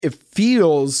it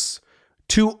feels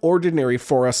too ordinary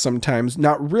for us sometimes,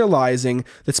 not realizing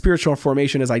that spiritual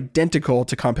formation is identical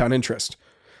to compound interest.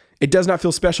 It does not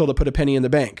feel special to put a penny in the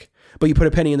bank, but you put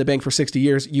a penny in the bank for 60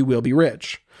 years, you will be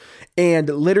rich. And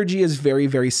liturgy is very,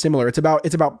 very similar. It's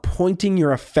about pointing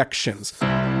your affections.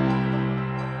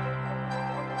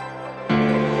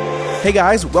 Hey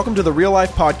guys, welcome to the Real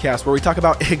Life Podcast, where we talk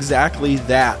about exactly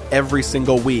that every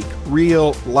single week,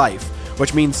 real life,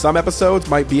 which means some episodes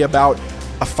might be about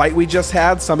a fight we just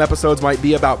had, some episodes might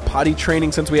be about potty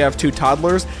training since we have 2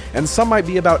 toddlers, and some might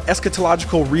be about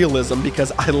eschatological realism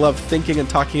because I love thinking and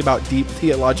talking about deep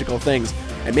theological things.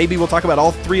 And maybe we'll talk about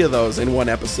all 3 of those in one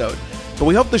episode. But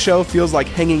we hope the show feels like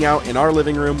hanging out in our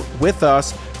living room with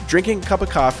us, drinking a cup of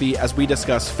coffee as we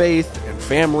discuss faith and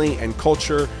family and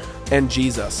culture and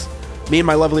Jesus. Me and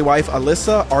my lovely wife,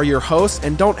 Alyssa, are your hosts,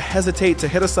 and don't hesitate to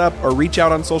hit us up or reach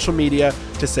out on social media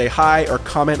to say hi or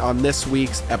comment on this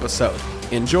week's episode.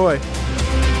 Enjoy.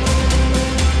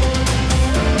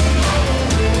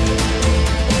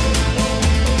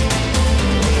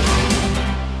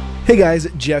 Hey guys,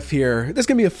 Jeff here. This is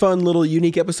going to be a fun little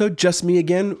unique episode, just me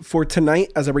again for tonight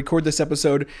as I record this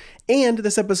episode. And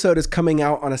this episode is coming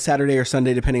out on a Saturday or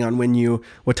Sunday, depending on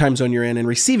what time zone you're in and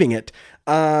receiving it.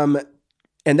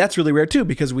 And that's really rare too,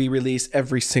 because we release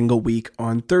every single week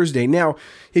on Thursday. Now,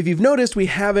 if you've noticed, we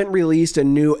haven't released a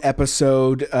new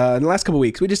episode in the last couple of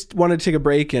weeks. We just wanted to take a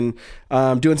break and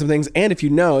doing some things. And if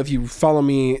you follow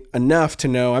me enough to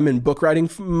know, I'm in book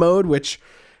writing mode, which,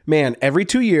 man, every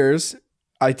 2 years,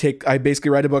 I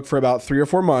basically write a book for about 3 or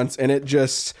 4 months, and it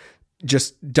just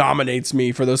dominates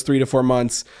me for those 3 to 4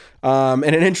 months. And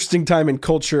an interesting time in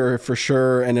culture for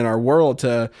sure, and in our world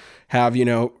to have,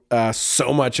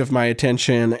 so much of my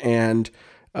attention and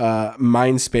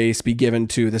mind space be given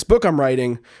to this book I'm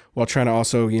writing, while trying to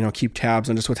also, keep tabs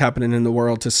on just what's happening in the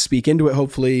world, to speak into it,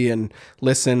 hopefully, and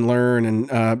listen, learn,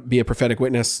 and be a prophetic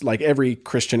witness like every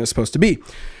Christian is supposed to be.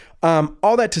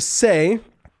 All that to say,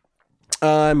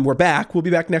 we're back. We'll be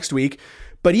back next week.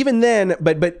 But even then,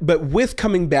 but with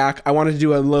coming back, I wanted to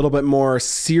do a little bit more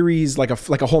series, like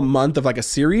a whole month of like a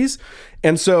series.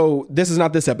 And so this is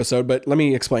not this episode, but let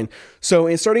me explain.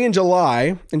 So starting in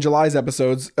July's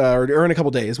episodes, or in a couple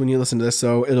days when you listen to this,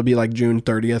 so it'll be like June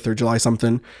 30th or July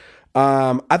something.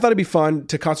 I thought it'd be fun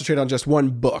to concentrate on just one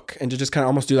book and to just kind of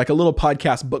almost do like a little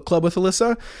podcast book club with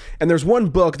Alyssa. And there's one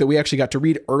book that we actually got to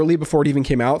read early before it even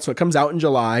came out. So it comes out in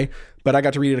July, but I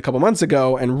got to read it a couple months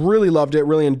ago and really loved it,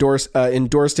 really endorsed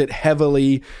it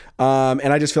heavily. And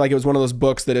I just feel like it was one of those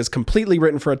books that is completely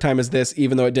written for a time as this,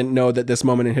 even though it didn't know that this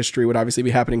moment in history would obviously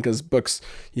be happening, because books,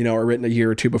 are written a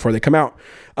year or 2 before they come out,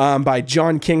 by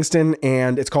John Kingston,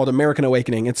 and it's called American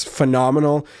Awakening. It's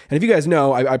phenomenal. And if you guys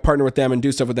know, I partner with them and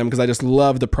do stuff with them because I just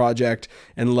love the project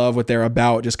and love what they're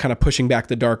about, just kind of pushing back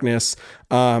the darkness,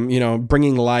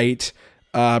 bringing light,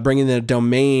 bringing the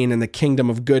domain and the kingdom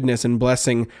of goodness and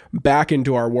blessing back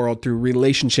into our world through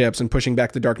relationships, and pushing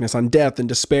back the darkness on death and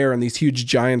despair and these huge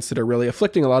giants that are really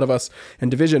afflicting a lot of us,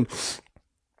 and division.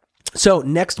 So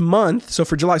next month, so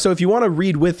for July, so if you want to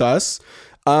read with us,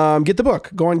 get the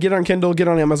book, get it on Kindle, get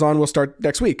it on Amazon. We'll start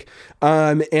next week.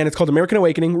 And it's called American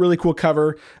Awakening, really cool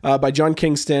cover, by John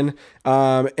Kingston.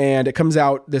 And it comes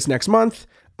out this next month.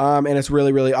 And it's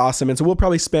really, really awesome. And so we'll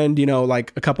probably spend,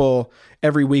 like a couple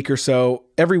every week or so.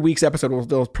 Every week's episode,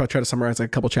 they'll probably try to summarize like a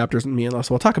couple chapters, and me and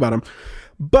Leslie will talk about them.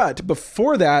 But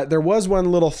before that, there was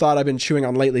one little thought I've been chewing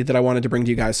on lately that I wanted to bring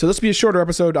to you guys. So this will be a shorter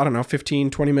episode,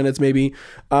 15, 20 minutes maybe,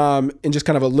 and just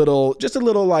kind of a little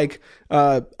like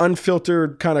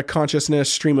unfiltered kind of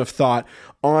consciousness stream of thought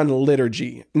on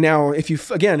liturgy. Now, if you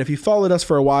followed us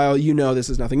for a while, this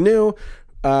is nothing new.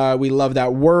 We love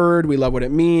that word. We love what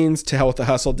it means. To Hell with the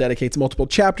Hustle dedicates multiple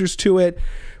chapters to it.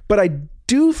 But I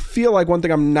do feel like one thing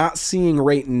I'm not seeing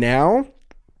right now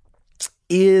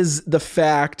is the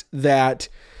fact that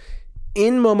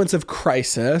in moments of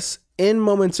crisis, in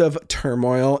moments of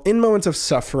turmoil, in moments of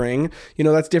suffering,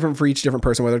 that's different for each different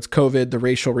person, whether it's COVID, the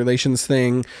racial relations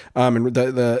thing, and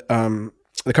the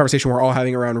conversation we're all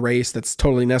having around race, that's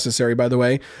totally necessary, by the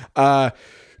way.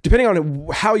 Depending on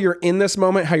how you're in this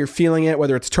moment, how you're feeling it,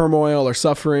 whether it's turmoil or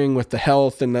suffering with the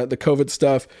health and the COVID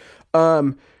stuff,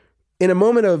 in a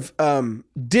moment of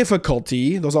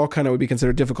difficulty, those all kind of would be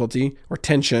considered difficulty or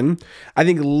tension. I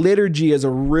think liturgy is a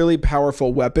really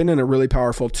powerful weapon and a really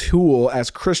powerful tool as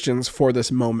Christians for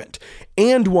this moment,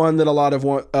 and one that a lot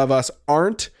of us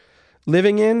aren't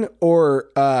living in or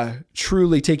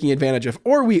truly taking advantage of,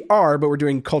 or we are, but we're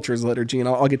doing culture's liturgy, and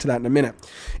I'll get to that in a minute.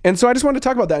 And so I just wanted to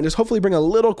talk about that and just hopefully bring a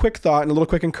little quick thought and a little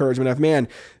quick encouragement of, man,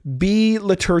 be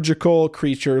liturgical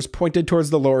creatures pointed towards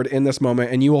the Lord in this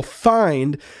moment, and you will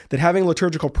find that having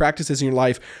liturgical practices in your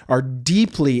life are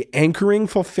deeply anchoring,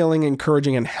 fulfilling,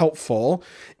 encouraging, and helpful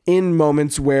in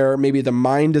moments where maybe the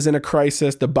mind is in a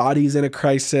crisis, the body's in a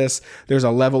crisis, there's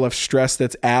a level of stress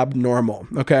that's abnormal,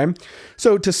 okay?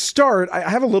 So to start, I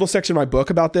have a little section in my book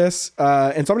about this,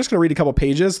 and so I'm just going to read a couple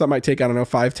pages. That might take,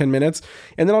 5-10 minutes,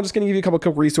 and then I'm just going to give you a couple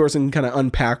quick resources and kind of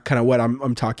unpack kind of what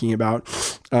I'm talking about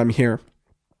here.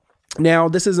 Now,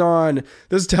 this is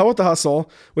To Hell with the Hustle,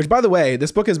 which, by the way,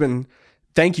 this book has been...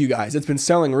 Thank you guys. It's been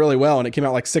selling really well, and it came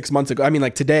out like 6 months ago. I mean,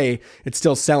 like today, it's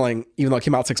still selling, even though it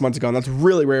came out 6 months ago, and that's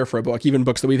really rare for a book. Even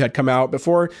books that we've had come out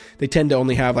before, they tend to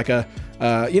only have like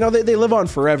they live on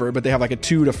forever, but they have like a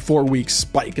 2 to 4 week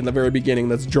spike in the very beginning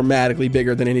that's dramatically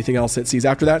bigger than anything else it sees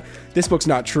after that. This book's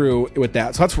not true with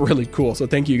that, so that's really cool. So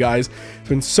thank you guys. It's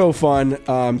been so fun.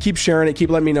 Keep sharing it. Keep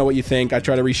letting me know what you think. I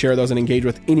try to reshare those and engage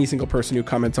with any single person who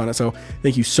comments on it, so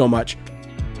thank you so much.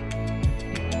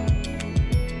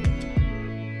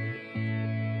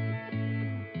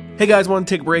 Hey guys, want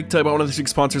to take a break, tell you about one of the big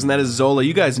sponsors, and that is Zola.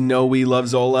 You guys know we love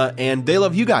Zola, and they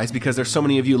love you guys because there's so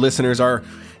many of you listeners are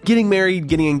getting married,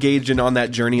 getting engaged, and on that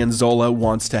journey, and Zola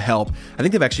wants to help. I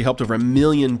think they've actually helped over 1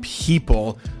 million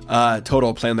people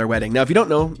total plan their wedding. Now, if you don't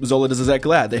know, Zola does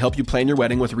exactly that. They help you plan your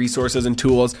wedding with resources and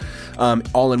tools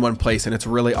all in one place, and it's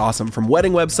really awesome. From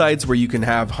wedding websites where you can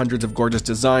have hundreds of gorgeous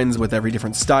designs with every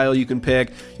different style you can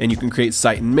pick, and you can create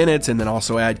site in minutes, and then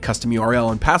also add custom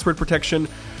URL and password protection,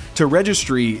 to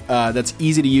registry that's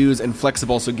easy to use and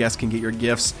flexible so guests can get your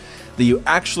gifts that you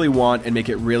actually want and make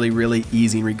it really, really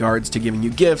easy in regards to giving you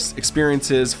gifts,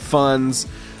 experiences, funds.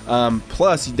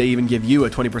 Plus, they even give you a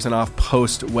 20% off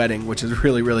post-wedding, which is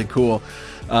really, really cool,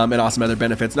 and awesome other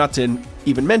benefits. Not to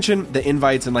even mention the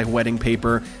invites and like wedding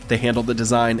paper. They handle the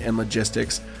design and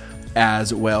logistics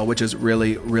as well, which is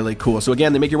really, really cool. So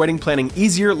again, they make your wedding planning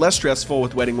easier, less stressful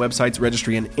with wedding websites,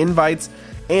 registry, and invites,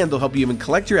 and they'll help you even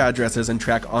collect your addresses and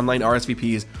track online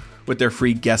RSVPs with their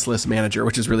free guest list manager,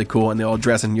 which is really cool, and they'll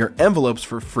address in your envelopes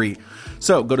for free.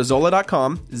 So go to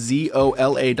Zola.com,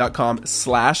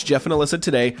 ZOLA.com/Jeff and Alyssa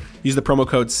today. Use the promo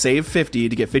code SAVE50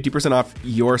 to get 50% off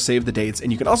your Save the Dates,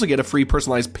 and you can also get a free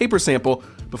personalized paper sample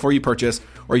before you purchase,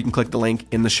 or you can click the link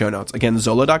in the show notes. Again,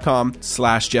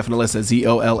 Zola.com/Jeff and Alyssa,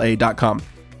 ZOLA.com.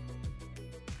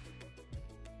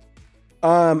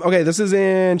 Okay, this is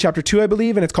in chapter 2, I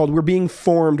believe, and it's called We're Being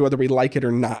Formed Whether We Like It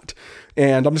or Not.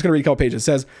 And I'm just going to read a couple pages. It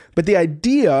says, but the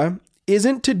idea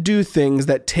isn't to do things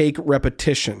that take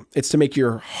repetition. It's to make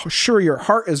sure your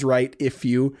heart is right if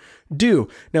you do.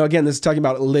 Now, again, this is talking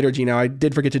about liturgy. Now, I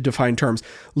did forget to define terms.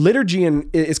 Liturgy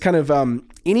is kind of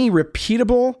any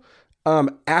repeatable,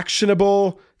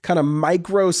 actionable, kind of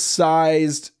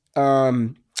micro-sized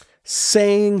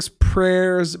sayings,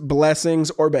 prayers, blessings,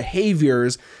 or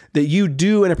behaviors that you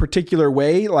do in a particular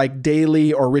way, like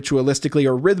daily or ritualistically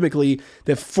or rhythmically,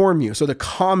 that form you. So the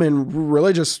common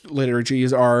religious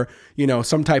liturgies are,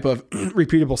 some type of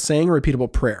repeatable saying or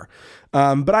repeatable prayer.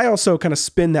 But I also kind of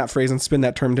spin that phrase and spin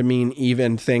that term to mean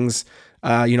even things,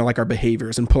 like our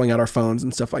behaviors and pulling out our phones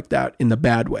and stuff like that in the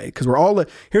bad way. Because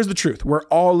here's the truth. We're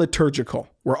all liturgical.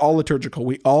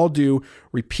 We all do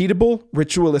repeatable,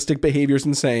 ritualistic behaviors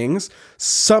and sayings.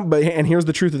 And here's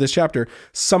the truth of this chapter.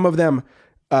 Some of them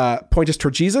point us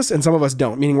toward Jesus, and some of us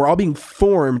don't, meaning we're all being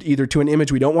formed either to an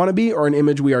image we don't want to be or an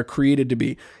image we are created to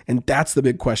be. And that's the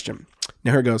big question.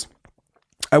 Now here it goes.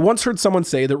 I once heard someone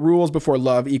say that rules before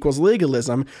love equals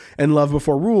legalism, and love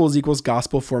before rules equals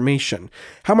gospel formation.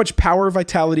 How much power,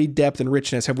 vitality, depth, and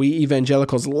richness have we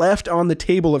evangelicals left on the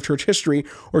table of church history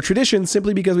or tradition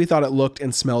simply because we thought it looked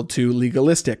and smelled too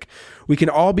legalistic? We can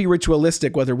all be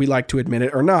ritualistic whether we like to admit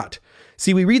it or not.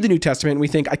 See, we read the New Testament and we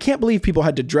think, I can't believe people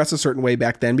had to dress a certain way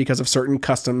back then because of certain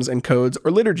customs and codes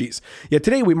or liturgies. Yet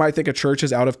today we might think a church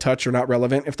is out of touch or not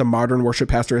relevant if the modern worship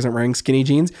pastor isn't wearing skinny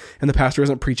jeans and the pastor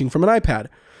isn't preaching from an iPad.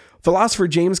 Philosopher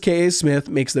James K. A. Smith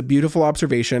makes the beautiful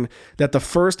observation that the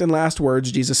first and last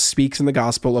words Jesus speaks in the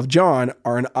Gospel of John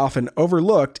are often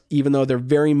overlooked, even though they're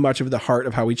very much of the heart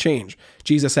of how we change.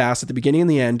 Jesus asks at the beginning and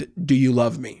the end, do you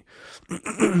love me?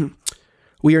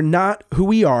 We are not who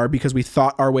we are because we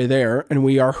thought our way there, and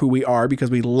we are who we are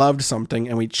because we loved something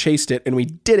and we chased it and we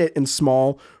did it in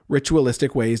small,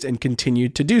 ritualistic ways and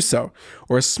continued to do so.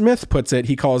 Or as Smith puts it,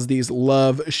 he calls these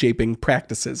love-shaping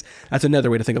practices. That's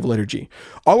another way to think of liturgy.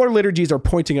 All our liturgies are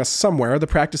pointing us somewhere. The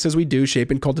practices we do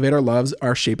shape and cultivate our loves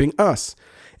are shaping us.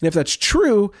 And if that's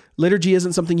true, liturgy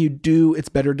isn't something you do. It's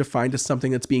better defined as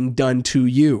something that's being done to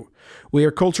you. We are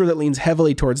a culture that leans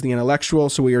heavily towards the intellectual,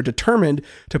 so we are determined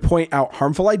to point out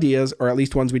harmful ideas, or at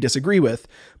least ones we disagree with.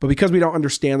 But because we don't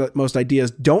understand that most ideas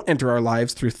don't enter our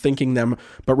lives through thinking them,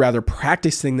 but rather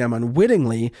practicing them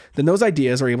unwittingly, then those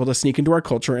ideas are able to sneak into our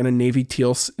culture in a Navy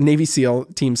SEAL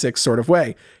Team 6 sort of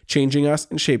way, changing us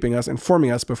and shaping us and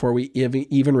forming us before we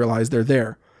even realize they're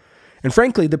there. And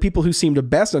frankly, the people who seem to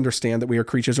best understand that we are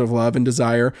creatures of love and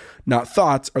desire, not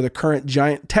thoughts, are the current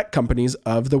giant tech companies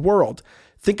of the world.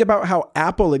 Think about how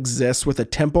Apple exists with a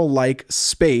temple-like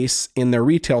space in their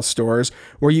retail stores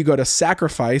where you go to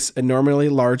sacrifice enormously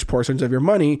large portions of your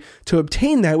money to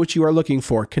obtain that which you are looking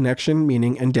for: connection,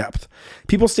 meaning, and depth.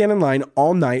 People stand in line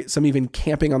all night, some even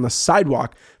camping on the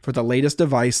sidewalk for the latest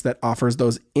device that offers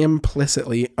those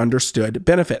implicitly understood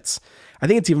benefits. I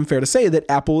think it's even fair to say that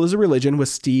Apple is a religion with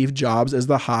Steve Jobs as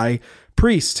the high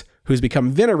priest, who's become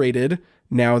venerated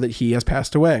now that he has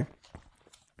passed away.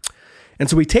 And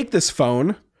so we take this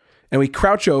phone and we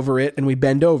crouch over it and we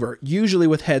bend over, usually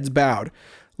with heads bowed,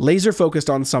 laser focused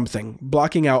on something,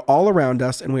 blocking out all around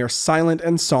us, and we are silent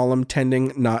and solemn,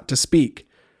 tending not to speak.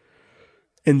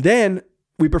 And then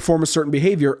we perform a certain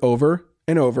behavior over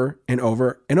and over and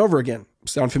over and over again.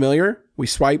 Sound familiar? We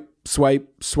swipe, swipe,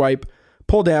 swipe,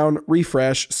 pull down,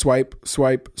 refresh, swipe,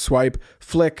 swipe, swipe,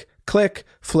 flick, click,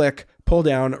 flick, pull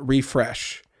down,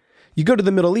 refresh. You go to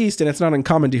the Middle East and it's not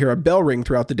uncommon to hear a bell ring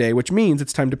throughout the day, which means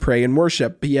it's time to pray and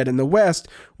worship. But yet in the West,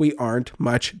 we aren't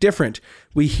much different.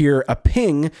 We hear a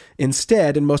ping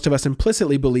instead, and most of us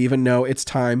implicitly believe and know it's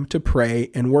time to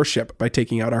pray and worship by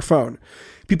taking out our phone.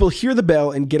 People hear the bell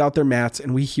and get out their mats,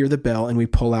 and we hear the bell and we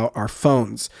pull out our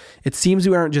phones. It seems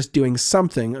we aren't just doing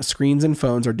something. Screens and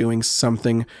phones are doing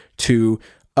something to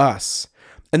us.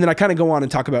 And then I kind of go on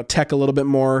and talk about tech a little bit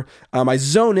more. I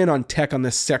zone in on tech on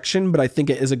this section, but I think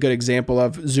it is a good example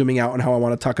of zooming out on how I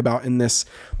want to talk about in this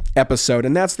episode.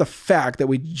 And that's the fact that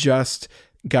we just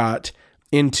got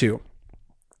into.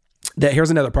 That here's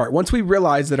another part. Once we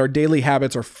realize that our daily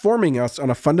habits are forming us on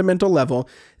a fundamental level,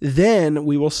 then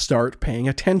we will start paying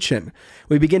attention.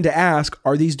 We begin to ask,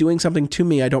 are these doing something to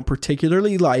me I don't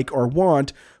particularly like or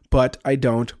want, but I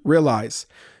don't realize?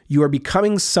 You are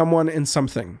becoming someone and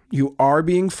something. You are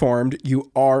being formed.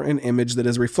 You are an image that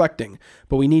is reflecting.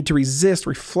 But we need to resist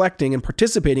reflecting and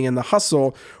participating in the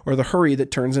hustle or the hurry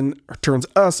that turns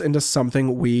us into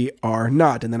something we are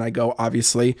not. And then I go,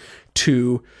 obviously,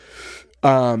 to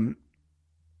kind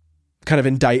of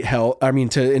indict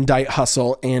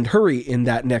hustle and hurry in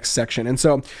that next section. And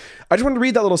so I just wanted to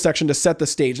read that little section to set the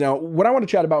stage. Now, what I want to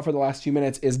chat about for the last few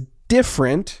minutes is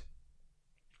different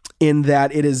in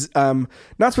that it is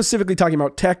not specifically talking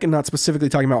about tech and not specifically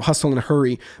talking about hustle and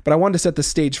hurry, but I wanted to set the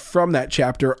stage from that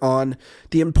chapter on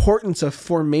the importance of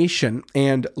formation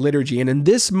and liturgy. And in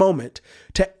this moment,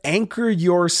 to anchor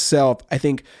yourself, I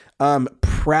think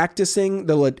practicing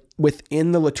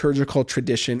within the liturgical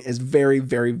tradition is very,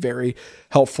 very, very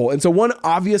helpful. And so one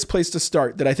obvious place to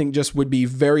start that I think just would be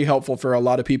very helpful for a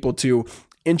lot of people to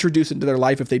introduce into their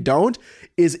life if they don't,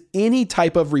 is any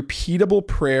type of repeatable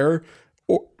prayer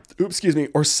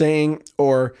or saying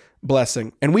or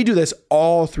blessing. And we do this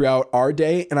all throughout our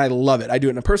day, and I love it. I do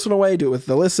it in a personal way. I do it with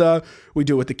Alyssa. We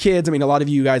do it with the kids. I mean, a lot of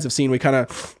you guys have seen, it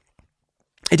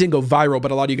didn't go viral,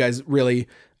 but a lot of you guys really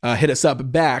hit us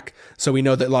up back. So we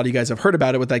know that a lot of you guys have heard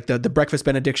about it with like the breakfast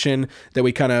benediction that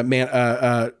we kind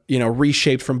of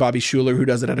reshaped from Bobby Schuler, who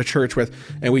does it at a church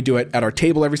and we do it at our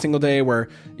table every single day where,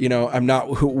 I'm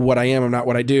not what I am. I'm not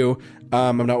what I do.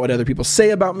 I'm not what other people say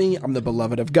about me. I'm the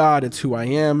beloved of God. It's who I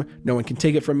am. No one can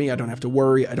take it from me. I don't have to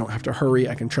worry. I don't have to hurry.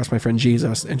 I can trust my friend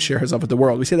Jesus and share his love with the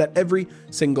world. We say that every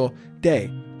single day.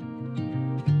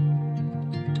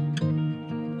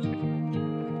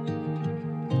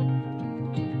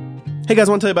 Hey guys,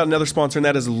 I want to tell you about another sponsor, and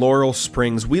that is Laurel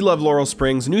Springs. We love Laurel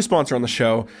Springs, new sponsor on the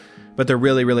show, but they're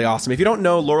really, really awesome. If you don't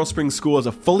know, Laurel Springs School is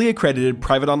a fully accredited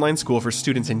private online school for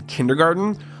students in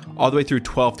kindergarten all the way through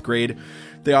 12th grade.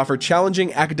 They offer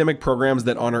challenging academic programs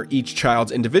that honor each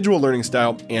child's individual learning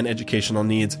style and educational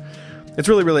needs. It's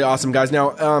really, really awesome, guys. Now,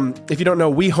 if you don't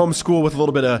know, we homeschool with a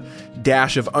little bit of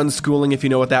dash of unschooling, if you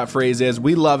know what that phrase is.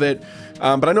 We love it,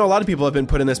 but I know a lot of people have been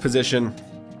put in this position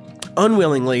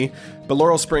unwillingly, but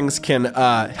Laurel Springs can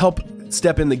help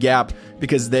step in the gap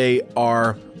because they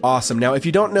are awesome. Now, if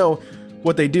you don't know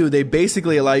what they do, they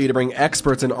basically allow you to bring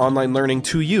experts in online learning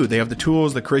to you. They have the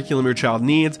tools, the curriculum your child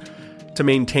needs to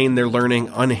maintain their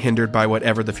learning unhindered by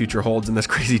whatever the future holds in this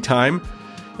crazy time.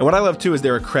 And what I love too is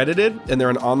they're accredited and they're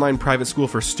an online private school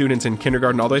for students in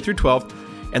kindergarten all the way through 12th.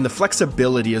 And the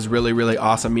flexibility is really, really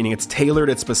awesome, meaning it's tailored,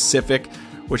 it's specific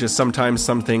which is sometimes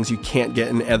some things you can't get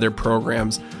in other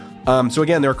programs. So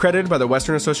again, they're accredited by the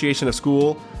Western Association of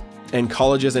School and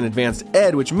Colleges and Advanced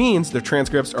Ed, which means their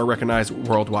transcripts are recognized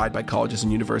worldwide by colleges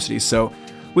and universities. So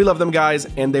we love them, guys,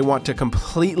 and they want to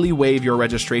completely waive your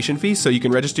registration fee. So you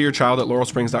can register your child at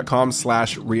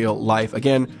laurelsprings.com/real-life.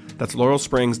 Again, that's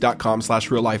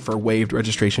laurelsprings.com/real-life for a waived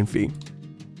registration fee.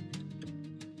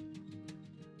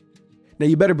 Now,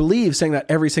 you better believe saying that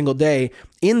every single day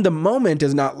in the moment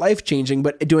is not life-changing,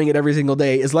 but doing it every single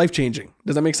day is life-changing.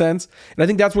 Does that make sense? And I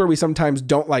think that's where we sometimes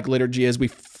don't like liturgy, is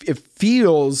it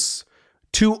feels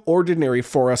too ordinary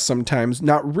for us sometimes,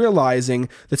 not realizing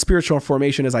that spiritual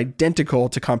formation is identical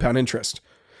to compound interest.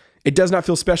 It does not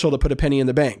feel special to put a penny in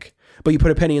the bank, but you put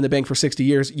a penny in the bank for 60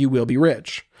 years, you will be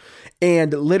rich.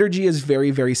 And liturgy is very,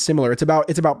 very similar. It's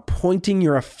about pointing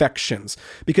your affections,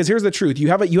 because here's the truth. You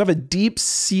have a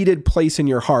deep-seated place in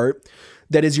your heart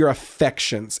that is your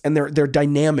affections, and they're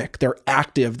dynamic, they're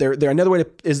active. They're another way to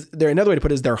put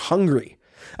it is they're hungry.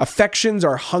 Affections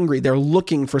are hungry. They're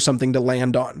looking for something to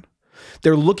land on.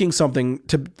 They're looking for something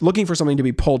to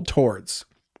be pulled towards.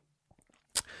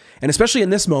 And especially in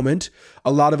this moment,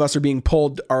 a lot of us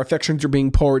our affections are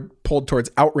being pulled towards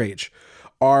outrage.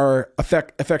 Our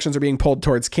affections are being pulled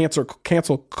towards cancel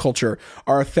culture.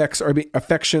 Our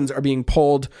affections are being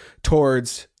pulled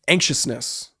towards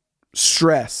anxiousness,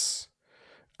 stress,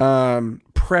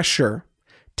 pressure,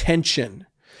 tension.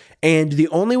 And the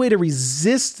only way to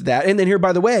resist that, and then here,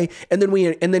 by the way, and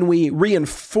then we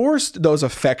reinforced those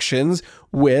affections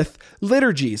with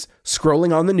liturgies,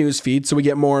 scrolling on the news feed. So we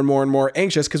get more and more and more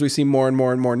anxious because we see more and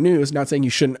more and more news. Not saying you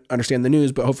shouldn't understand the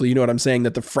news, but hopefully you know what I'm saying,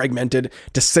 that the fragmented,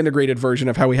 disintegrated version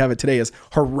of how we have it today is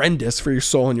horrendous for your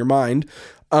soul and your mind.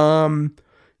 And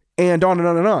on and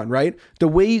on and on, right?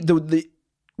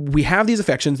 We have these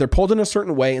affections, they're pulled in a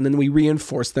certain way, and then we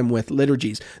reinforce them with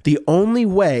liturgies. The only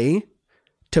way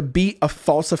to beat a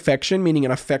false affection, meaning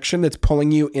an affection that's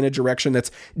pulling you in a direction that's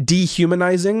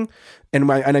dehumanizing, and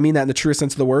I mean that in the truest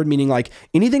sense of the word, meaning like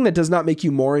anything that does not make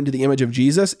you more into the image of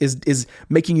Jesus is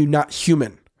making you not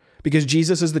human, because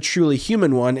Jesus is the truly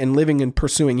human one, and living and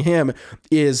pursuing him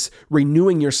is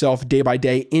renewing yourself day by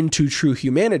day into true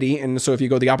humanity. And so if you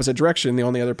go the opposite direction, the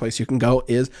only other place you can go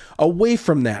is away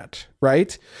from that,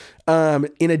 right? To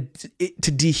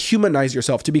dehumanize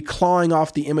yourself, to be clawing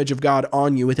off the image of God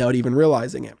on you without even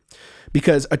realizing it.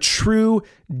 Because a true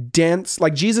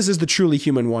like Jesus is the truly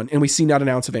human one, and we see not an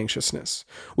ounce of anxiousness.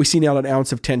 We see not an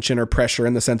ounce of tension or pressure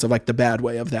in the sense of like the bad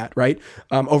way of that, right?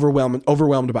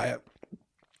 Overwhelmed by it.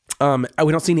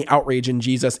 We don't see any outrage in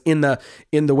Jesus in the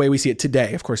way we see it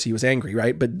today. Of course, he was angry,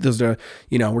 right? But those are,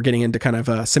 we're getting into kind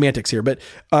of semantics here, but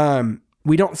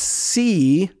we don't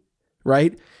see,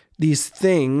 right, these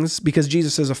things because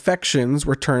Jesus' affections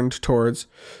were turned towards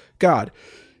God.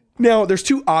 Now, there's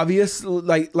two obvious,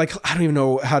 like I don't even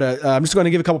know how to, I'm just going to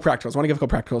give a couple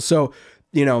practicals. So,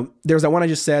 there's that one I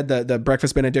just said, the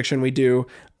breakfast benediction we do.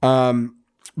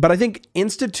 But I think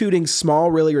instituting small,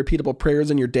 really repeatable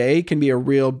prayers in your day can be a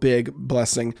real big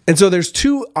blessing. And so there's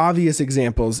two obvious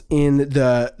examples in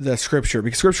the scripture,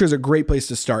 because scripture is a great place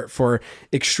to start for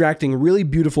extracting really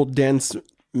beautiful, dense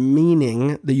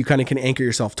meaning that you kind of can anchor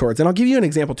yourself towards. And I'll give you an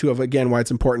example too of, again, why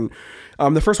it's important.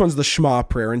 The first one's the Shema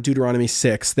prayer in Deuteronomy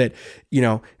 6 that,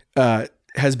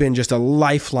 has been just a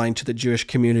lifeline to the Jewish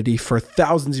community for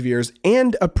thousands of years,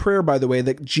 and a prayer, by the way,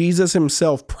 that Jesus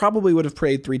himself probably would have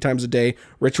prayed 3 times a day,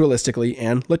 ritualistically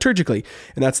and liturgically.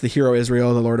 And that's the Hear, O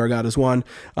Israel, the Lord our God is one.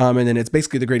 And then it's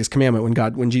basically the greatest commandment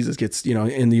when Jesus gets,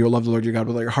 you'll love the Lord your God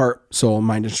with all your heart, soul,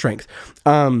 mind, and strength.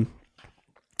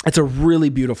 It's a really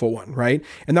beautiful one, right?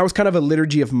 And that was kind of a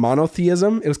liturgy of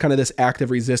monotheism. It was kind of this act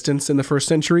of resistance in the first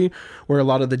century where a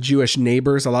lot of the Jewish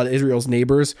neighbors, a lot of Israel's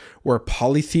neighbors were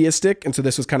polytheistic. And so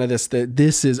this was kind of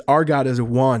this is our God is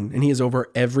one, and he is over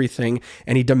everything,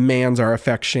 and he demands our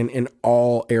affection in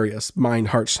all areas, mind,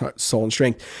 heart, soul, and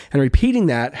strength. And repeating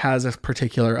that has a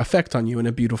particular effect on you in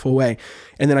a beautiful way.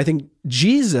 And then I think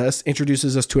Jesus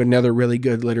introduces us to another really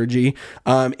good liturgy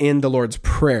in the Lord's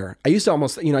Prayer. I used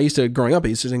to growing up, I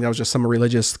used to think that was just some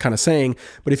religious kind of saying,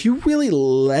 but if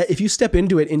you step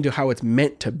into it, into how it's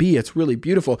meant to be, it's really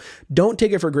beautiful. Don't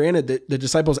take it for granted that the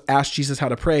disciples asked Jesus how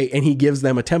to pray and he gives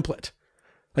them a template.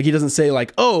 Like he doesn't say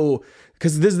like, oh,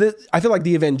 because this, I feel like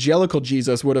the evangelical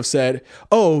Jesus would have said,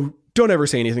 oh, don't ever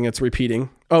say anything that's repeating.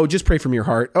 Oh, just pray from your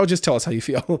heart. Oh, just tell us how you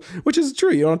feel, which is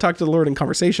true. You don't talk to the Lord in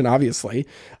conversation, obviously.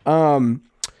 But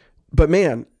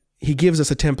man, he gives us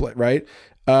a template, right?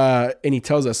 And he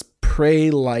tells us,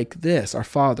 pray like this: Our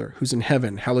Father who's in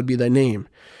heaven, hallowed be thy name.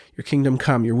 Your kingdom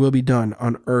come, your will be done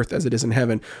on earth as it is in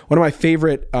heaven. One of my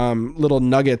favorite little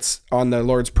nuggets on the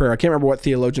Lord's Prayer, I can't remember what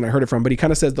theologian I heard it from, but he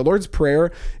kind of says the Lord's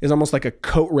Prayer is almost like a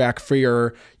coat rack for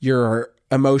your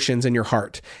emotions in your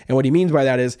heart. And what he means by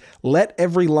that is let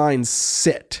every line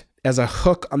sit as a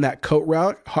hook on that coat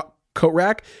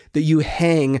rack that you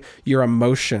hang your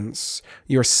emotions,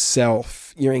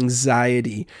 yourself, your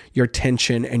anxiety, your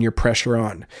tension, and your pressure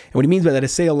on. And what he means by that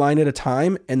is say a line at a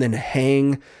time and then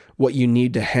hang what you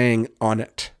need to hang on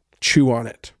it. Chew on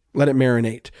it. Let it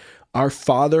marinate. Our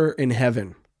Father in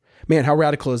heaven. Man, how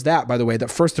radical is that, by the way,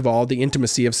 that first of all, the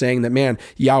intimacy of saying that, man,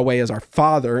 Yahweh is our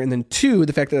Father, and then two,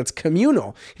 the fact that it's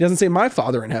communal. He doesn't say my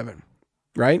Father in heaven,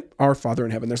 right? Our Father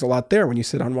in heaven. There's a lot there when you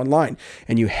sit on one line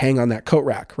and you hang on that coat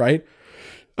rack, right?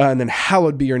 And then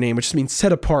hallowed be your name, which just means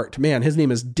set apart. Man, his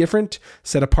name is different,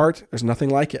 set apart. There's nothing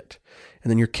like it.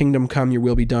 And then your kingdom come, your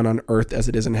will be done on earth as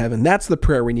it is in heaven. That's the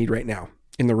prayer we need right now.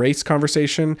 In the race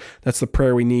conversation, that's the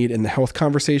prayer we need in the health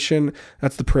conversation.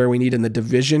 That's the prayer we need in the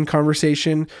division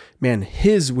conversation. Man,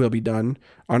 his will be done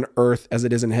on earth as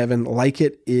it is in heaven, like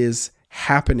it is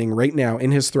happening right now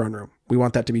in his throne room. We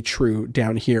want that to be true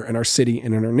down here in our city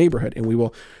and in our neighborhood, and we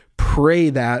will pray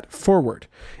that forward.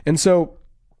 And so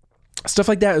stuff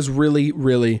like that is really,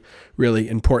 really, really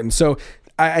important. So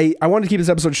I wanted to keep this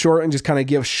episode short and just kind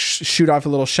of shoot off a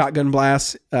little shotgun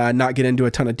blast, not get into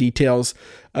a ton of details,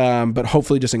 but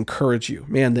hopefully just encourage you,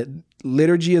 man, that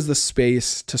liturgy is the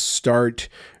space to start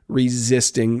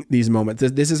resisting these moments.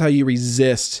 This is how you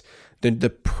resist the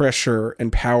pressure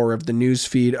and power of the news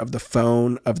feed, of the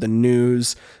phone, of the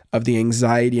news, of the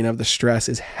anxiety, and of the stress,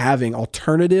 is having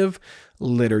alternative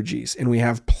liturgies. And we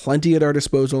have plenty at our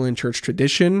disposal in church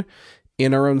tradition,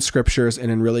 in our own scriptures,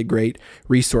 and in really great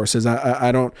resources.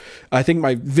 I think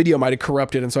my video might have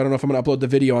corrupted, and so I don't know if I'm going to upload the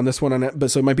video on this one,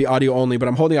 but so it might be audio only, but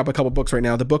I'm holding up a couple books right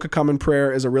now. The Book of Common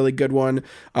Prayer is a really good one.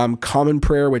 Common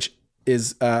Prayer, which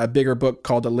is a bigger book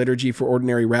called A Liturgy for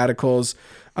Ordinary Radicals.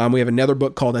 We have another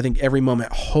book called, I think, Every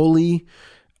Moment Holy.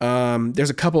 There's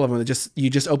a couple of them that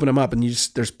you just open them up and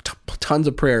there's tons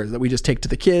of prayers that we just take to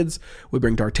the kids. We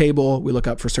bring to our table. We look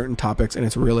up for certain topics, and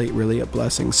it's really, really a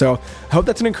blessing. So I hope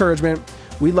that's an encouragement.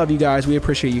 We love you guys. We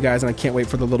appreciate you guys. And I can't wait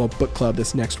for the little book club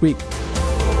this next week.